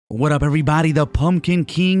What up, everybody? The Pumpkin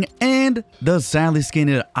King and the Sally skin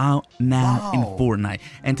are out now in Fortnite.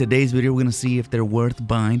 And today's video, we're going to see if they're worth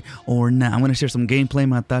buying or not. I'm going to share some gameplay,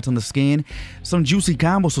 my thoughts on the skin, some juicy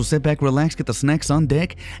combos. So sit back, relax, get the snacks on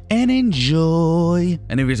deck, and enjoy.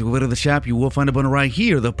 And if you go to the shop, you will find a bundle right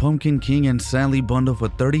here. The Pumpkin King and Sally bundle for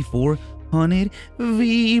 3,400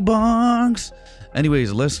 V-Bucks.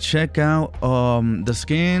 Anyways, let's check out the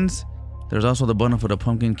skins. There's also the bundle for the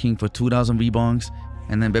Pumpkin King for 2,000 V-Bucks.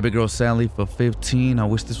 And then Baby Girl Sally for 15. I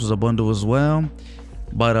wish this was a bundle as well.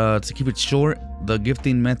 But to keep it short, the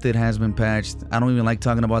gifting method has been patched. I don't even like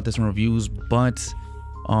talking about this in reviews, but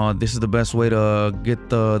this is the best way to get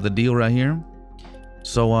the deal right here.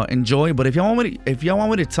 So enjoy. But if y'all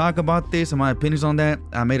want me to talk about this and my opinions on that,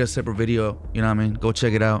 I made a separate video. You know what I mean? Go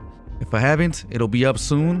check it out. If I haven't, it'll be up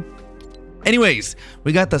soon. Anyways,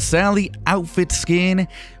 we got the Sally outfit skin.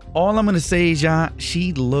 All I'm gonna say is, y'all,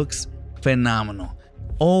 she looks phenomenal.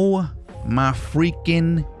 Oh my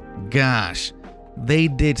freaking gosh, they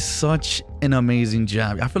did such an amazing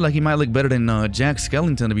job. I feel like he might look better than Jack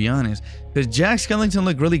Skellington, to be honest, because Jack Skellington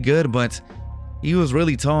looked really good, but he was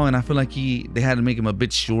really tall, and I feel like they had to make him a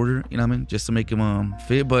bit shorter, you know what I mean, just to make him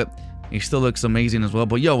fit, but he still looks amazing as well.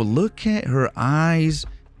 But yo, look at her eyes,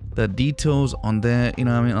 the details on that, you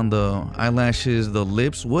know what I mean, on the eyelashes, the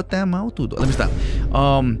lips. What that mouth do? Let me stop.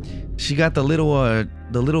 She got the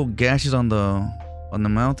little gashes on the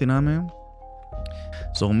mouth, you know what I mean?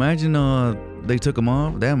 So imagine they took them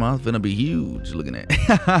off. That mouth gonna be huge. Looking at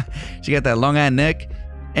she got that long ass neck,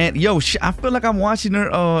 and yo, I feel like I'm watching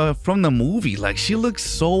her from the movie. Like, she looks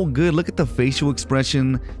so good. Look at the facial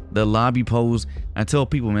expression, the lobby pose. I tell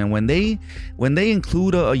people, man, when they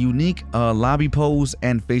include a unique lobby pose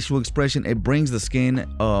and facial expression, it brings the skin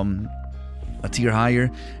a tier higher.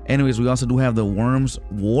 Anyways, we also do have the worm's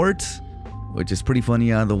wort, which is pretty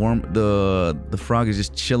funny. The frog is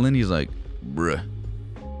just chilling. He's like, bruh.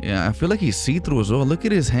 Yeah, I feel like he's see-through as well. Look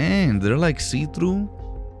at his hands. They're like see-through.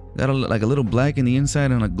 Got like a little black in the inside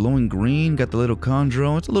and a glowing green. Got the little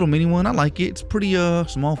chondro. It's a little mini one. I like it. It's pretty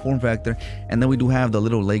small form factor. And then we do have the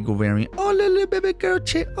little Lego variant. Oh, little baby girl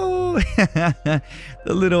chick. Oh, the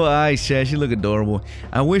little eyes, chat. She look adorable.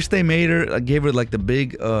 I wish they made her, gave her like the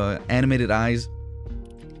big animated eyes,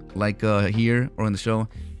 like here or in the show.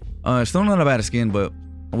 Still not a bad skin, but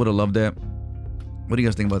I would have loved that. What do you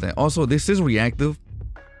guys think about that? Also, this is reactive.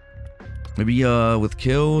 Maybe with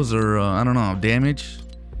kills or I don't know, damage.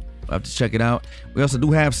 I have to check it out. We also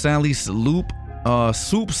do have Sally's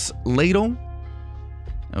Soup's ladle.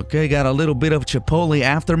 Okay, got a little bit of Chipotle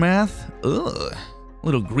aftermath. Ugh.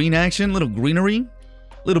 Little green action, little greenery.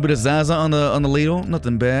 Little bit of Zaza on the ladle.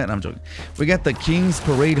 Nothing bad. I'm joking. We got the King's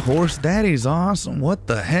Parade horse. That is awesome. What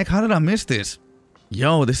the heck? How did I miss this?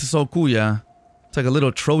 Yo, this is so cool, yeah. It's like a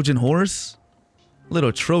little Trojan horse.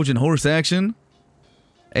 Little Trojan horse action.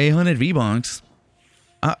 800 V-Bucks.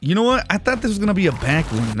 You know what? I thought this was gonna be a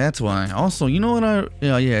BackBling. That's why. Also, you know what?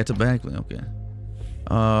 Yeah, it's a BackBling. Okay.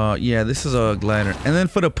 Yeah, this is a glider. And then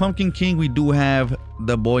for the Pumpkin King, we do have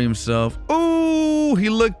the boy himself. Oh, he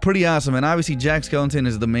looked pretty awesome. And obviously, Jack Skellington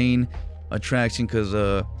is the main attraction because,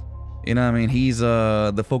 you know what I mean? He's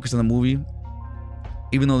the focus of the movie.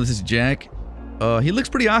 Even though this is Jack. He looks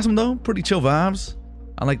pretty awesome though. Pretty chill vibes.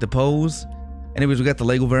 I like the pose. Anyways, we got the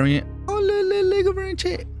Lego variant. Oh, little Lego variant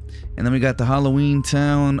chat. And then we got the Halloween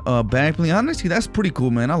Town BackBling. Honestly, that's pretty cool,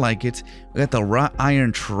 man. I like it. We got the wrought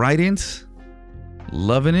iron trident.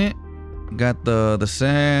 Loving it. Got the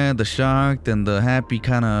sad, the shocked, and the happy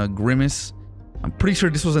kind of grimace. I'm pretty sure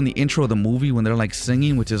this was in the intro of the movie when they're like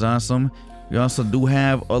singing, which is awesome. We also do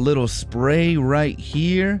have a little spray right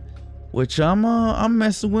here, which I'm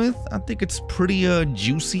messing with. I think it's pretty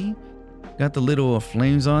juicy. Got the little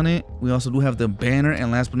flames on it. We also do have the banner, and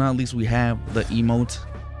last but not least, we have the emote.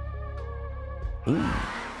 Ooh.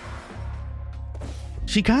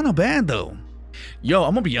 She kind of bad though. Yo,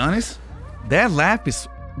 I'm gonna be honest. That laugh is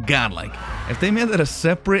godlike. If they made that a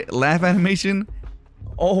separate laugh animation,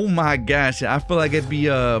 oh my gosh, I feel like it'd be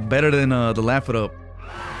better than the laugh it up.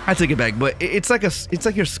 I take it back, but it's like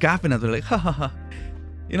you're scoffing at it, like ha ha ha.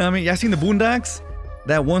 You know what I mean? Y'all seen the Boondocks?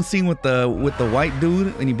 That one scene with the white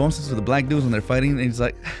dude and he bumps into the black dudes when they're fighting, and he's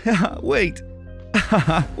like, wait.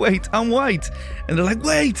 Wait, I'm white. And they're like,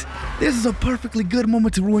 wait, this is a perfectly good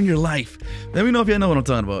moment to ruin your life. Let me know if y'all know what I'm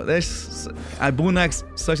talking about. That's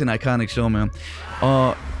Boondocks, such an iconic show, man.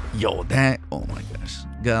 Yo, that, oh my gosh,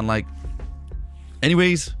 got like.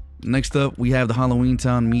 Anyways, next up we have the Halloween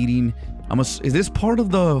Town meeting. Is this part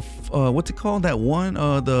of the what's it called? That one,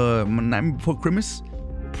 the Night Before Christmas?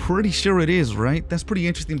 Pretty sure it is, right? That's pretty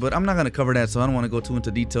interesting, but I'm not gonna cover that, so I don't want to go too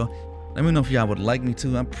into detail. Let me know if y'all would like me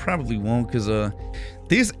to. I probably won't, because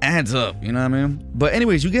this adds up, you know what I mean? But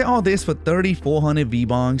anyways, you get all this for 3,400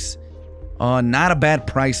 V-Bonks. Not a bad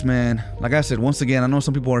price, man. Like I said, once again, I know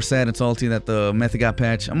some people are sad and salty that the method got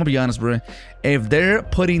patched. I'm gonna be honest, bro. If they're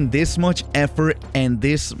putting this much effort and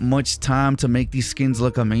this much time to make these skins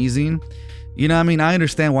look amazing, you know what I mean? I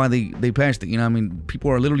understand why they patched it, you know what I mean?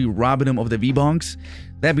 People are literally robbing them of the V-Bonks.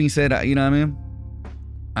 That being said, you know what I mean?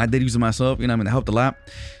 I did use it myself, you know what I mean? It helped a lot.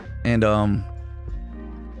 And,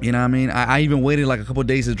 you know what I mean? I even waited like a couple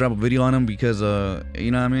days to drop a video on them because,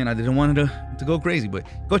 you know what I mean? I didn't want it to go crazy, but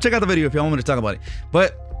go check out the video if y'all want me to talk about it.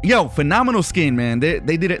 But, yo, phenomenal skin, man. They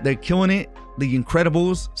did it. They're killing it. The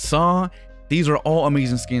Incredibles, Saw, these are all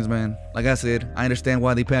amazing skins, man. Like I said, I understand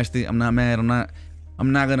why they patched it. I'm not mad.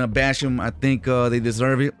 I'm not gonna bash them. I think they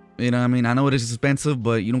deserve it. You know what I mean? I know it is expensive,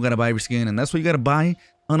 but you don't gotta buy every skin, and that's what you gotta buy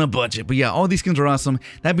on a budget. But yeah, all these skins are awesome.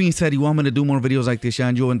 That being said, you want me to do more videos like this, y'all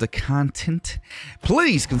enjoying the content,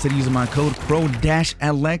 please consider using my code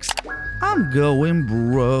KROW-LX. I'm going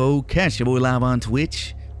bro. Catch your boy live on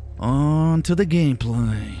Twitch. On to the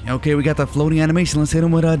gameplay. Okay, we got the floating animation. Let's hit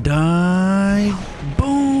him with a dive.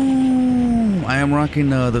 Boom! I am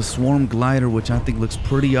rocking the Swarm glider, which I think looks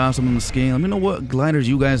pretty awesome in the skin. Let me know what gliders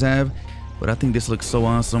you guys have, but I think this looks so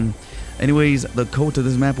awesome. Anyways, the code to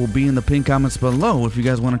this map will be in the pinned comments below if you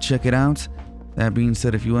guys want to check it out. That being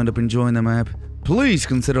said, if you end up enjoying the map, please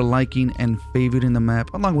consider liking and favoriting the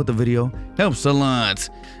map along with the video. Helps a lot.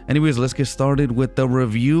 Anyways, let's get started with the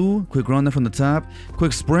review. Quick rundown from the top.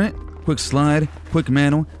 Quick sprint, quick slide, quick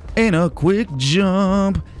manual, and a quick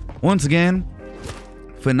jump. Once again,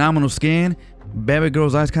 phenomenal skin. Baby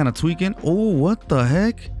girl's eyes kind of tweaking. Oh, what the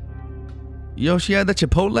heck? Yo, she had that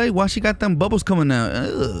Chipotle? Why she got them bubbles coming out?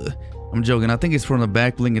 Ugh. I'm joking. I think it's from the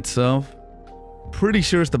BackBling itself. Pretty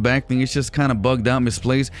sure it's the BackBling. It's just kind of bugged out,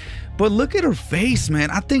 misplaced. But look at her face,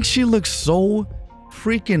 man. I think she looks so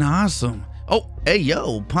freaking awesome. Oh, hey,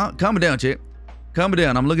 yo. Calm down, chick. Calm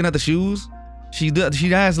down. I'm looking at the shoes. She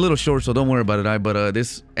has a little short, so don't worry about it. But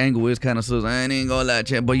this angle is kind of sus. I ain't gonna lie,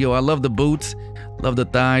 chick. But yo, I love the boots. Love the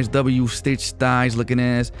thighs. W-stitch thighs looking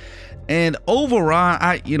ass. And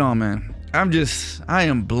overall, you know, man. I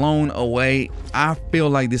am blown away. I feel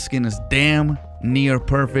like this skin is damn near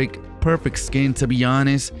perfect skin, to be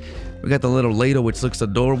honest. We got the little ladle, which looks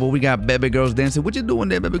adorable. We got baby girls dancing. What you doing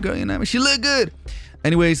there, baby girl? You know what I mean? She look good.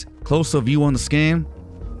 Anyways, closer view on the skin.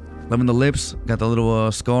 Loving the lips. Got the little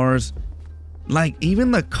scars. Like,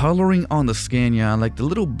 even the coloring on the skin, yeah. Like the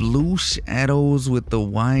little blue shadows with the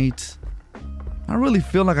white. I really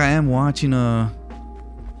feel like I am watching you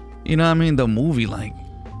know what I mean, the movie. Like,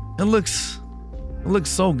 it looks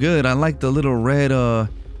so good. I like the little red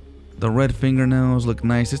the red fingernails look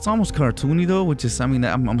nice. It's almost cartoony though, which is, I mean,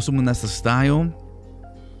 I'm assuming that's the style.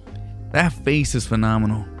 That face is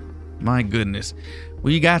phenomenal. My goodness.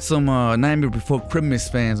 We got some Nightmare Before Christmas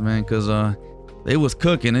fans, man, because they was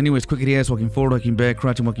cooking. Anyways, quickity ass, walking forward, walking back,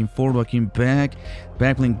 crouching, walking forward, walking back.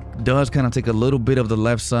 BackBling does kind of take a little bit of the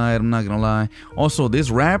left side, I'm not gonna lie. Also, this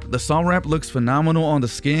wrap, the saw wrap, looks phenomenal on the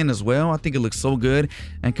skin as well. I think it looks so good.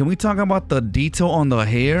 And can we talk about the detail on the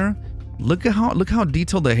hair? Look how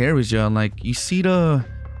detailed the hair is, y'all. Like, you see the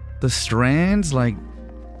strands. Like,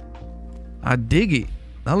 I dig it.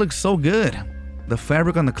 That looks so good. The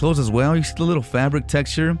fabric on the clothes as well. You see the little fabric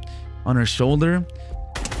texture on her shoulder.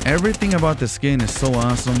 Everything about the skin is so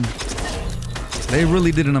awesome. They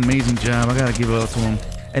really did an amazing job. I gotta give it up to them.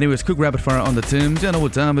 Anyways, quick rapid fire on the Timbs. You know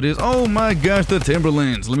what time it is. Oh my gosh, the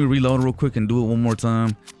Timberlands. Let me reload real quick and do it one more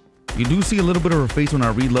time. You do see a little bit of her face when I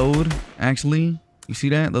reload, actually. You see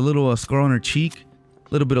that? The little scar on her cheek. A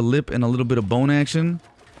little bit of lip and a little bit of bone action.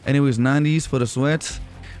 Anyways, 90s for the sweats.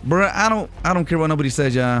 Bruh, I don't care what nobody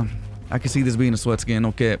says, y'all. I can see this being a sweat skin,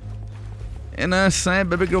 no cap. And sad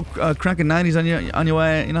baby girl cranking 90s on your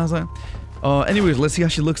ass, you know what I'm saying? Anyways, let's see how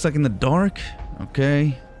she looks like in the dark.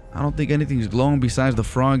 Okay. I don't think anything's glowing besides the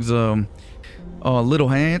frog's little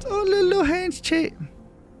hands. Oh, little hands, chick.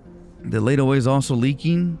 The ladle is also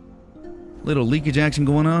leaking. Little leakage action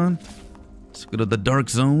going on. Let's go to the dark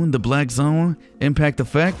zone, the black zone, impact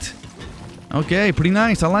effect. Okay, pretty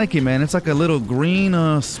nice. I like it, man. It's like a little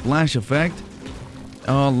green splash effect.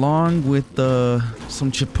 Along with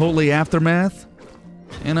some Chipotle aftermath.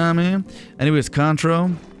 You know what I mean? Anyways,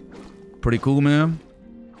 Contro. Pretty cool, man.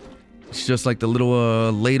 It's just like the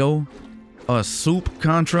little ladle. Soup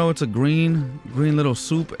Contro. It's a green little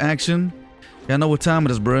soup action. Y'all know what time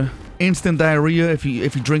it is, bruh. Instant diarrhea if you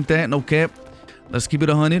drink that, no cap. Let's keep it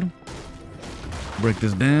 100. Break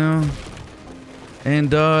this down.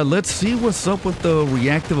 And let's see what's up with the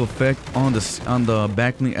reactive effect on the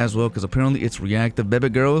BackBling as well, because apparently it's reactive. Baby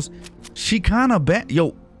girls, she kind of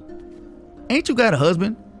yo, Ain't you got a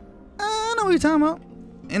husband? I know what you're talking about.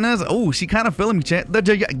 And I was like, oh, she kind of feeling me, chat.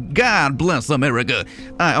 God bless America.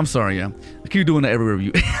 I'm sorry, yeah. I keep doing that every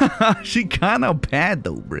review. She kind of bad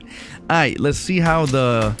though, bro. Alright, let's see how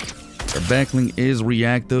the backling is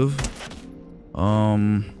reactive.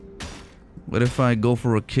 What if I go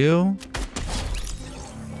for a kill?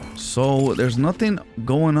 So there's nothing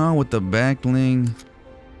going on with the backling,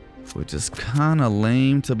 which is kind of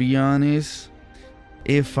lame, to be honest.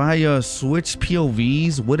 If I switch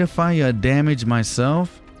POVs, what if I damage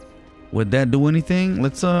myself? Would that do anything?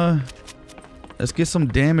 Let's get some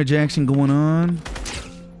damage action going on.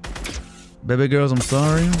 Baby girls, I'm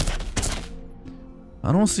sorry.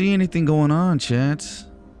 I don't see anything going on, chat.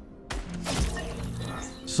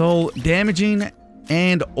 So damaging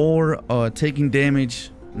and or taking damage,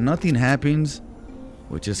 nothing happens,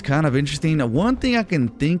 which is kind of interesting. One thing I can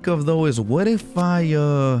think of though is what if I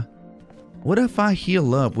heal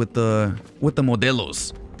up with the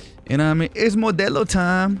modelos? You know what I mean? It's modelo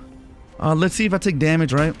time. Let's see if I take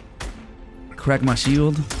damage, right? Crack my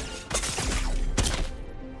shield.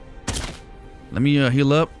 Let me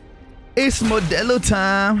heal up. It's modelo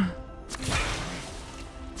time.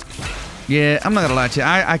 Yeah, I'm not gonna lie to you.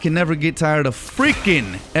 I can never get tired of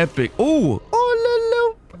freaking epic. Oh,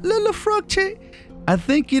 little frog chat. I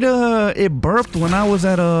think it burped when I was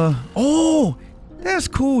at oh, that's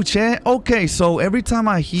cool, chat. Okay, so every time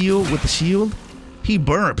I heal with the shield, he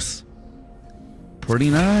burps.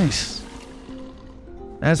 Pretty nice.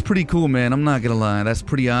 That's pretty cool, man. I'm not gonna lie. That's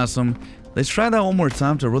pretty awesome. Let's try that one more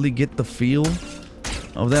time to really get the feel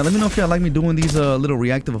of that. Let me know if y'all like me doing these little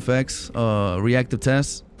reactive effects, reactive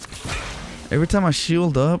tests. Every time I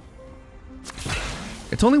shield up,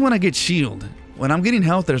 it's only when I get shield. When I'm getting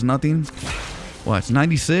health, there's nothing. Watch,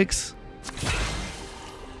 96.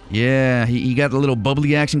 Yeah, he got a little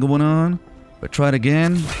bubbly action going on. But try it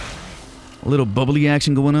again. A little bubbly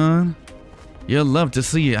action going on. You'll love to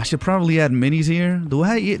see it. I should probably add minis here. Do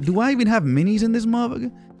I even have minis in this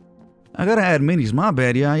motherfucker? I gotta add minis. My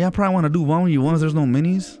bad, y'all. Y'all probably want to do one once there's no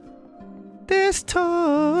minis. That's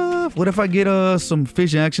tough. What if I get some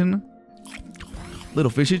fish action?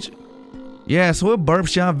 Little fishage. Yeah, so it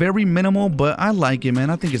burps, y'all. Very minimal, but I like it, man.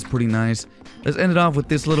 I think it's pretty nice. Let's end it off with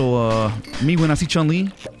this little me when I see Chun-Li.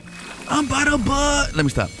 I'm by the butt. Let me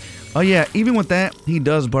stop. Oh yeah, even with that, he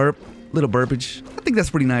does burp. Little burpage. I think that's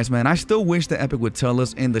pretty nice, man. I still wish the Epic would tell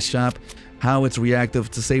us in the shop how it's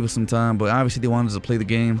reactive to save us some time, but obviously they wanted us to play the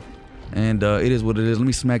game. And it is what it is. Let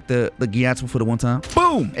me smack the Gyatso for the one time.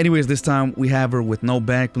 Boom! Anyways, this time we have her with no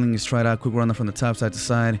backbling. Let's try it out. Quick runner from the top side to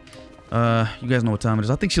side. You guys know what time it is.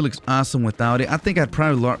 I think she looks awesome without it. I think I'd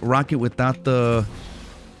probably rock it without the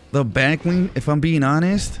backbling, if I'm being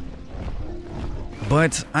honest.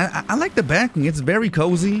 But I like the backbling. It's very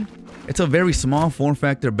cozy. It's a very small form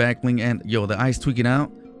factor backbling. And yo, the eye's tweaking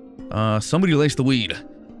out. Somebody laced the weed.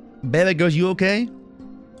 Baby girls, you okay?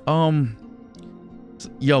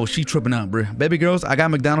 Yo, she tripping out, bro. Baby girls, I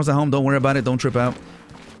got McDonald's at home. Don't worry about it. Don't trip out.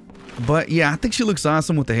 But yeah, I think she looks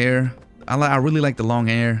awesome with the hair. I really like the long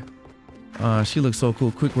hair. She looks so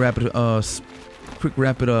cool. Quick rapid, what's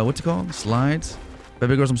it called? Slides.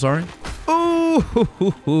 Baby girls, I'm sorry.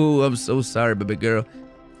 Oh, I'm so sorry, baby girl.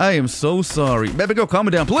 I am so sorry. Baby girl, calm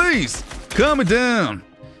it down, please. Calm it down.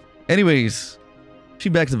 Anyways, she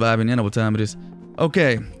back to vibing. You know what time it is.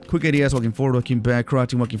 Okay. Quick ADS, walking forward, walking back,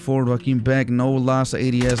 crouching, walking forward, walking back. No loss of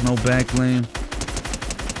ADS, no backbling.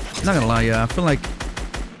 Not gonna lie, yeah. I feel like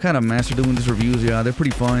kind of master doing these reviews, yeah. They're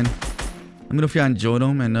pretty fun. Let me know if y'all enjoyed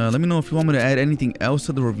them, and let me know if you want me to add anything else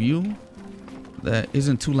to the review that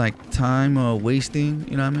isn't too like time wasting,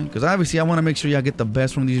 you know what I mean? Because obviously I want to make sure y'all get the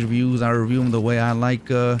best from these reviews. I review them the way I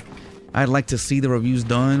like. I'd like to see the reviews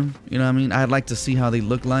done, you know what I mean? I'd like to see how they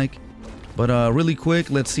look like. But really quick,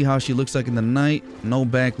 let's see how she looks like in the night. No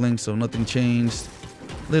backlink, so nothing changed.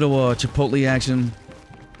 Little Chipotle action.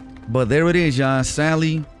 But there it is, y'all.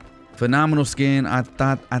 Sally, phenomenal skin. I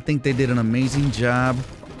think they did an amazing job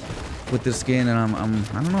with this skin, and I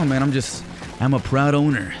don't know, man. I'm a proud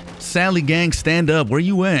owner. Sally gang, stand up. Where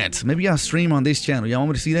you at? Maybe I'll stream on this channel. Y'all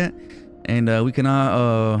want me to see that? And we can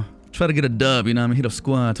try to get a dub, you know what I mean? Hit up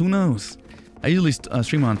squads. Who knows? I usually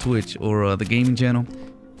stream on Twitch or the gaming channel.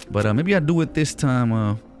 But maybe I'll do it this time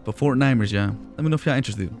for Fortnitemares, y'all. Let me know if y'all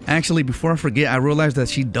interested. Actually, before I forget, I realized that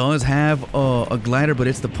she does have a glider, but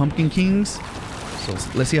it's the Pumpkin Kings. So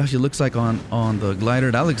let's see how she looks like on the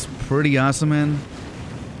glider. That looks pretty awesome, man.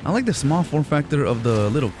 I like the small form factor of the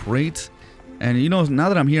little crate. And you know, now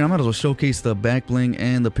that I'm here, I might as well showcase the back bling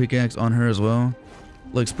and the pickaxe on her as well.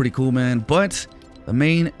 Looks pretty cool, man. But the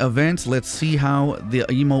main event, let's see how the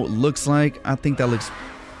emote looks like. I think that looks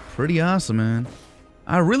pretty awesome, man.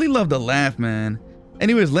 I really love the laugh, man.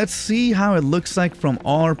 Anyways, let's see how it looks like from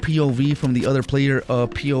our POV, from the other player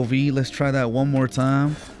POV. Let's try that one more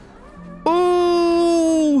time.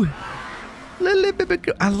 Oh,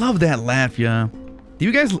 I love that laugh, yeah. Do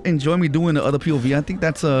you guys enjoy me doing the other POV? I think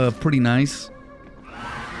that's pretty nice.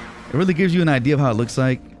 It really gives you an idea of how it looks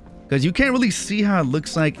like, because you can't really see how it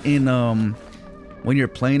looks like in when you're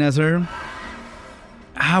playing as her.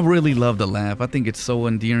 I really love the laugh. I think it's so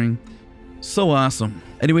endearing, so awesome.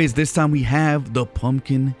 Anyways, this time we have the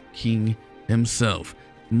Pumpkin King himself.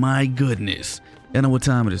 My goodness. You know what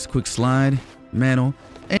time it is? Quick slide, mantle,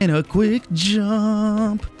 and a quick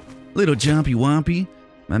jump. Little jumpy wompy.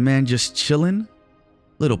 My man just chilling.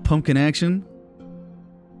 Little pumpkin action.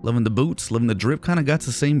 Loving the boots, loving the drip. Kind of got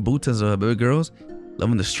the same boots as baby girls.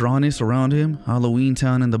 Loving the strawness around him. Halloween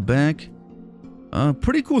town in the back.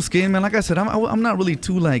 Pretty cool skin, man. Like I said, I'm not really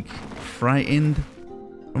too like frightened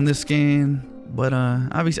from this skin, but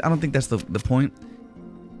obviously I don't think that's the point.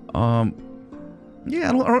 Yeah,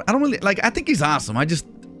 I don't really like. I think he's awesome. I just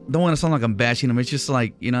don't want to sound like I'm bashing him. It's just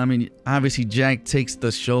like, you know what I mean, obviously Jack takes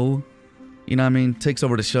the show, you know what I mean, takes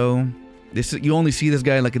over the show. You only see this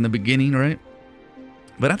guy like in the beginning, right?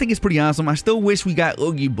 But I think it's pretty awesome. I still wish we got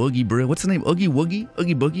Oogie Boogie, bro. What's the name? Oogie Woogie?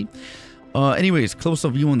 Oogie Boogie? Anyways,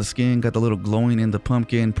 close-up view on the skin. Got the little glowing in the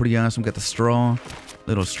pumpkin. Pretty awesome. Got the straw.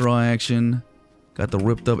 Little straw action. Got the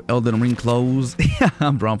ripped-up Elden Ring clothes.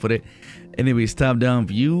 I'm drawn for it. Anyways, top-down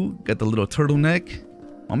view. Got the little turtleneck.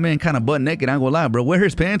 My man kind of butt-naked. I ain't gonna lie, bro. Where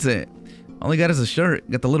his pants at? All he got is a shirt.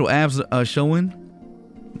 Got the little abs showing.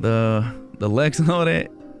 The legs and all that.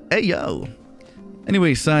 Hey, yo.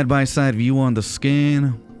 Anyway, side-by-side view on the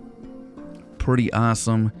skin. Pretty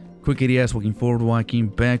awesome. Quick ADS, walking forward, walking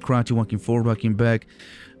back. Crouching, walking forward, walking back.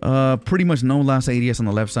 Pretty much no loss ADS on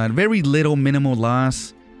the left side. Very little, minimal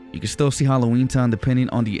loss. You can still see Halloween Town depending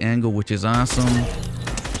on the angle, which is awesome.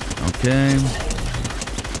 Okay.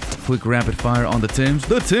 Quick rapid fire on the Tims.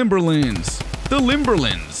 The Timberlands. The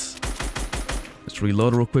Limberlands. Let's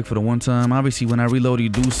reload real quick for the one time. Obviously, when I reload, you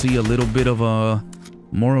do see a little bit of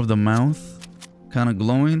more of the mouth. Kind of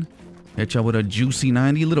glowing. Hit y'all with a juicy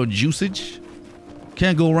 90. Little juicage.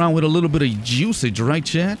 Can't go around with a little bit of juicage, right,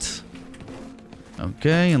 chat?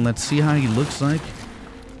 Okay, and let's see how he looks like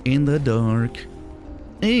in the dark.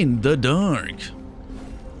 In the dark.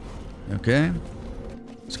 Okay.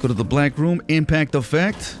 Let's go to the black room. Impact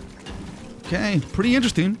effect. Okay, pretty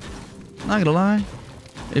interesting. Not gonna lie.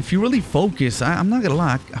 If you really focus, I'm not gonna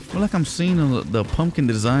lie. I feel like I'm seeing the pumpkin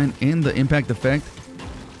design in the impact effect.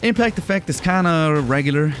 Impact effect is kind of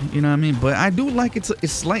regular, you know what I mean? But I do like it's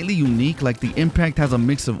slightly unique. Like the impact has a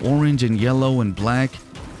mix of orange and yellow and black,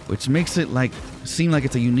 which makes it like seem like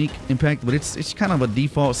it's a unique impact. But it's kind of a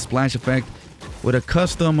default splash effect with a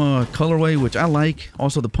custom colorway, which I like.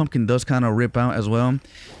 Also, the pumpkin does kind of rip out as well.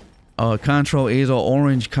 Contrail is an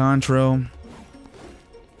orange contrail.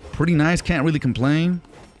 Pretty nice. Can't really complain.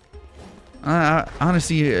 I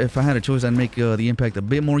honestly, if I had a choice, I'd make the impact a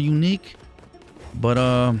bit more unique. But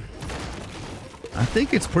I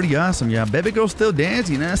think it's pretty awesome, yeah. Baby girl still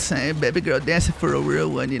dancing, you know what I'm saying? Baby girl dancing for a real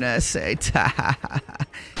one, you know what I'm saying?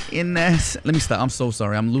 Let me stop. I'm so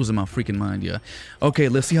sorry. I'm losing my freaking mind, yeah. Okay,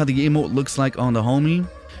 let's see how the emote looks like on the homie.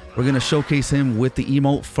 We're gonna showcase him with the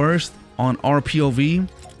emote first on our POV,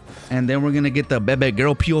 and then we're gonna get the baby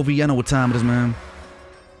girl POV. I know what time it is, man.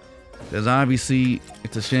 Because obviously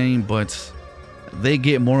it's a shame, but they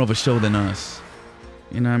get more of a show than us.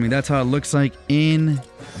 You know what I mean? That's how it looks like in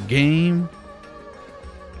game.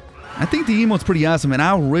 I think the emote's pretty awesome, and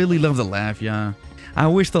I really love the laugh, yeah. I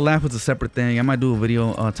wish the laugh was a separate thing. I might do a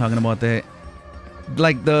video talking about that.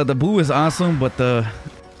 Like the boo is awesome, but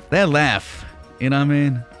that laugh, you know what I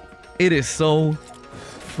mean? It is so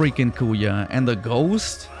freaking cool, yeah. And the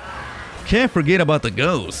ghost, can't forget about the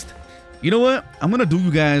ghost. You know what? I'm gonna do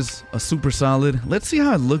you guys a super solid. Let's see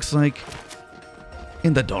how it looks like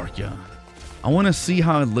in the dark, yeah. I want to see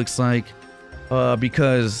how it looks like,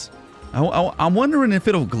 because I'm wondering if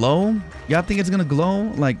it'll glow. Y'all think it's gonna glow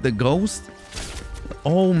like the ghost?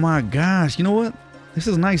 Oh my gosh! You know what? This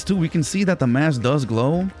is nice too. We can see that the mask does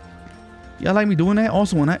glow. Y'all like me doing that?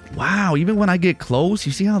 Also, wow, even when I get close,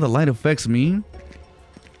 you see how the light affects me?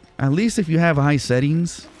 At least if you have high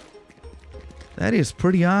settings, that is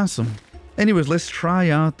pretty awesome. Anyways, let's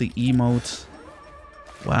try out the emotes.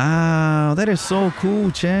 Wow, that is so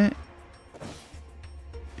cool, chat.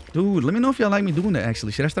 Dude, let me know if y'all like me doing that,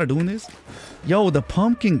 actually. Should I start doing this? Yo, the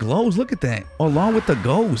pumpkin glows. Look at that. Along with the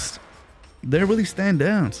ghost. They really stand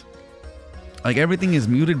out. Like, everything is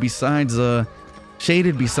muted besides,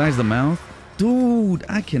 shaded besides the mouth. Dude,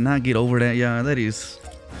 I cannot get over that, yeah. That is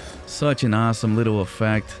such an awesome little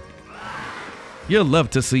effect. You'll love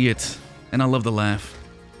to see it. And I love the laugh.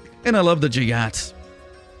 And I love the gigots.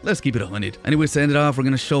 Let's keep it 100. Anyways, to end it off, we're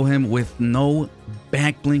going to show him with no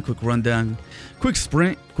back blink. Quick rundown. Quick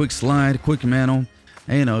sprint. Quick slide. Quick mantle.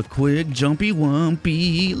 And a quick jumpy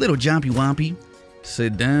wumpy. Little jumpy wumpy.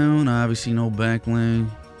 Sit down. Obviously, no back blink.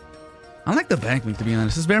 I like the back blink, to be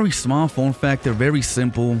honest. It's very small form factor. Very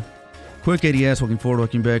simple. Quick ADS. Walking forward,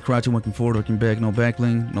 walking back. Crouching, walking forward, walking back. No back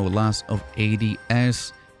blink. No loss of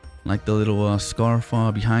ADS. Like the little scarf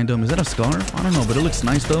behind him. Is that a scarf? I don't know, but it looks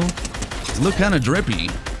nice though. It look kind of drippy.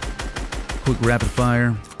 Quick rapid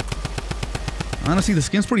fire. Honestly, the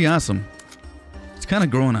skin's pretty awesome. It's kind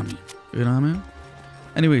of growing on me. You know what I mean?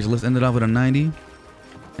 Anyways, let's end it off with a 90.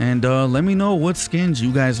 And let me know what skins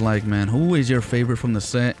you guys like, man. Who is your favorite from the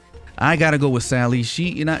set? I gotta go with Sally.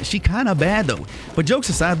 She kind of bad though. But jokes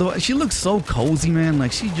aside though, she looks so cozy, man.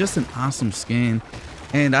 Like she's just an awesome skin.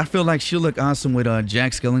 And I feel like she'll look awesome with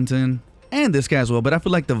Jack Skellington and this guy as well. But I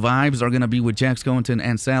feel like the vibes are gonna be with Jack Skellington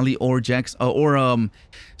and Sally, or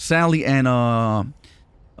Sally and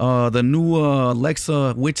the new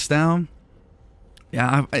Lexa Witch style.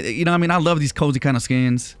 Yeah, you know what I mean? I love these cozy kind of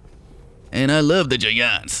skins, and I love the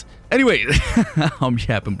giants. Anyway, I'm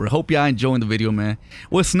yapping, bro. Hope y'all enjoying the video, man.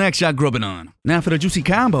 What snacks y'all grubbing on? Now for the juicy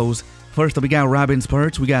combos. First up, we got Robin's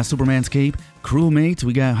Perch, we got Superman's Cape, Crewmates,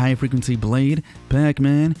 we got High Frequency Blade,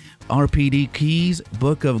 Pac-Man, RPD Keys,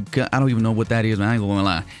 Book of... I don't even know what that is, man. I ain't gonna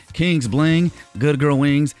lie. King's Bling, Good Girl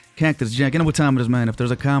Wings, Cactus Jack. You know what time it is, man. If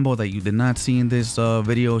there's a combo that you did not see in this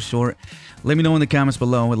video short, let me know in the comments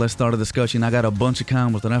below and let's start a discussion. I got a bunch of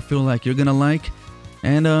combos that I feel like you're gonna like.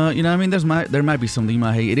 And, you know what I mean? There might be something you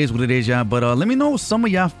might hate. It is what it is, y'all. But let me know some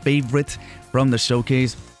of y'all favorites from the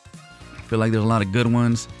showcase. I feel like there's a lot of good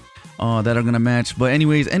ones that are going to match. But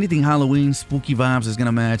anyways, anything Halloween, spooky vibes is going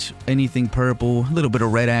to match. Anything purple, a little bit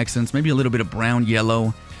of red accents, maybe a little bit of brown,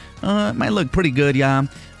 yellow. It might look pretty good, y'all.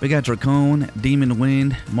 We got Dracone, Demon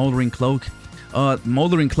Wind, Moldering Cloak.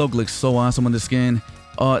 Moldering Cloak looks so awesome on the skin.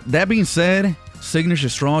 That being said, Signature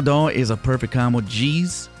Straw Doll is a perfect combo.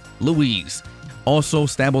 Jeez Louise. Also,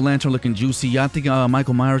 Stabble Lantern looking juicy. Y'all think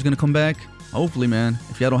Michael Myers gonna come back? Hopefully, man.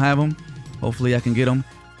 If y'all don't have him, hopefully I can get him.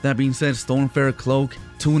 That being said, Stonefarer Cloak,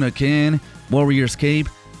 Tuna Can, Warrior's Cape,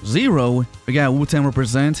 Zero. We got Wu-Tang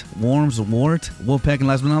Represent, Worms Wort, Wolfpack, and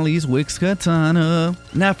last but not least, Wix Katana.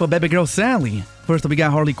 Now for Baby Girl Sally. First up, we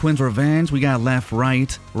got Harley Quinn's Revenge. We got Left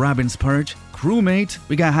Right, Robin's Perch, Crewmate.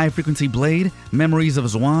 We got High Frequency Blade, Memories of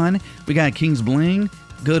Zwan. We got King's Bling,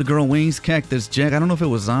 Good Girl Wings, Cactus Jack. I don't know if it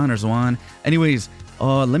was Zon or Zwan. Anyways,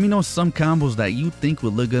 let me know some combos that you think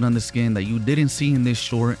would look good on the skin that you didn't see in this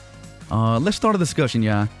short. Let's start a discussion,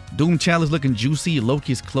 y'all. Doom Chalice looking juicy.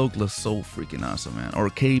 Loki's Cloak looks so freaking awesome, man. Or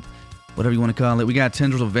Cape, whatever you want to call it. We got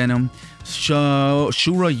Tendrils of Venom,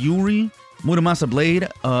 Shura Yuri, Muramasa Blade.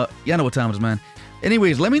 Y'all know what time it is, man.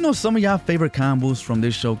 Anyways, let me know some of y'all favorite combos from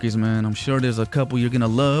this showcase, man. I'm sure there's a couple you're gonna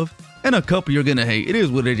love and a couple you're gonna hate. It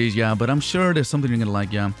is what it is, y'all, but I'm sure there's something you're gonna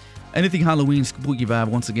like, y'all. Anything Halloween spooky vibe,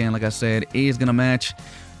 once again, like I said, is gonna match.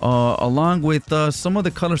 Along with some of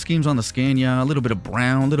the color schemes on the skin, yeah, a little bit of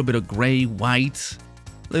brown, a little bit of gray, white,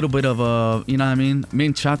 a little bit of you know what I mean,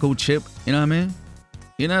 mint choco chip, you know what I mean?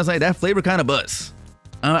 You know, it's like that flavor kind of buzz.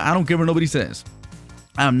 I don't care what nobody says.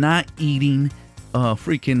 I'm not eating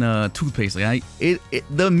freaking toothpaste, right?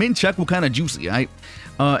 The mint choco kind of juicy, right?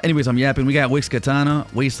 Anyways, I'm yapping. We got Wix Katana,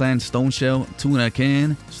 Wasteland Stone Shell, Tuna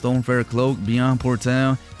Can, Stonefarer Cloak, Beyond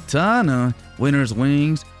Portal, Tana, Winter's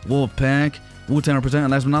Wings, Wolfpack, Wu-Tang Represent,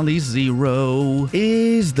 and last but not least, Zero.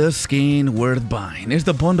 Is the skin worth buying? Is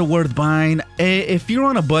the bundle worth buying? If you're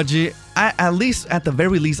on a budget, at the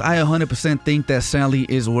very least, I 100% think that Sally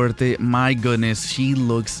is worth it. My goodness, she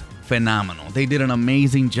looks phenomenal. They did an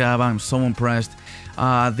amazing job. I'm so impressed.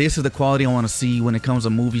 This is the quality I want to see when it comes to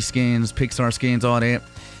movie skins, Pixar skins, all that.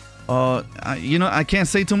 You know, I can't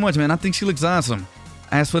say too much, man. I think she looks awesome.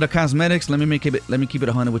 As for the cosmetics, let me keep it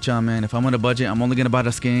 100 with y'all, man. If I'm on a budget, I'm only gonna buy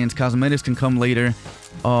the skins. Cosmetics can come later.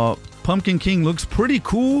 Pumpkin King looks pretty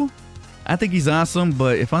cool. I think he's awesome,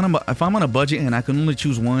 but if I'm on a budget and I can only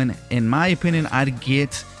choose one, in my opinion, I'd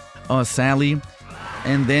get Sally.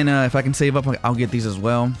 And then if I can save up, I'll get these as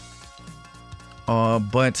well.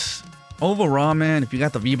 But overall, man, if you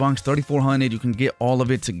got the V-Bonks 3400, you can get all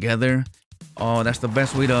of it together. That's the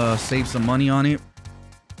best way to save some money on it.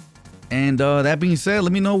 And that being said,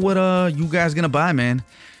 let me know what you guys gonna buy, man.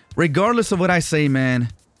 Regardless of what I say, man,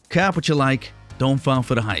 cop what you like, don't fall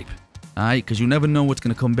for the hype. Alright, because you never know what's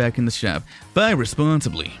gonna come back in the shop. Buy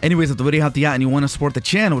responsibly. Anyways, if the video helped you out and you want to support the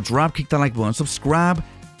channel, kick that like button, subscribe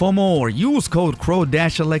for more. Use code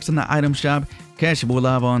KROW-LX in the item shop. Catch your boy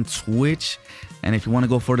live on Twitch. And if you want to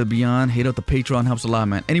go further beyond, hit up the Patreon, helps a lot,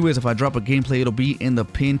 man. Anyways, if I drop a gameplay, it'll be in the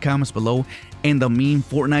pinned comments below in the meme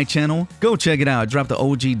Fortnite channel. Go check it out. I dropped the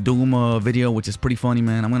OG Doom video, which is pretty funny,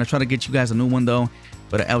 man. I'm going to try to get you guys a new one, though.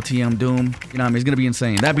 But an LTM Doom, you know what I mean? It's going to be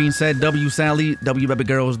insane. That being said, W Sally, W Baby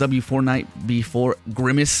Girls, W Fortnite, B4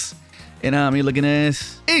 Grimace. You know what I mean? Looking at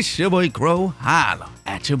this. It's your boy KROW. Holla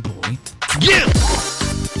at your boy. Yeah!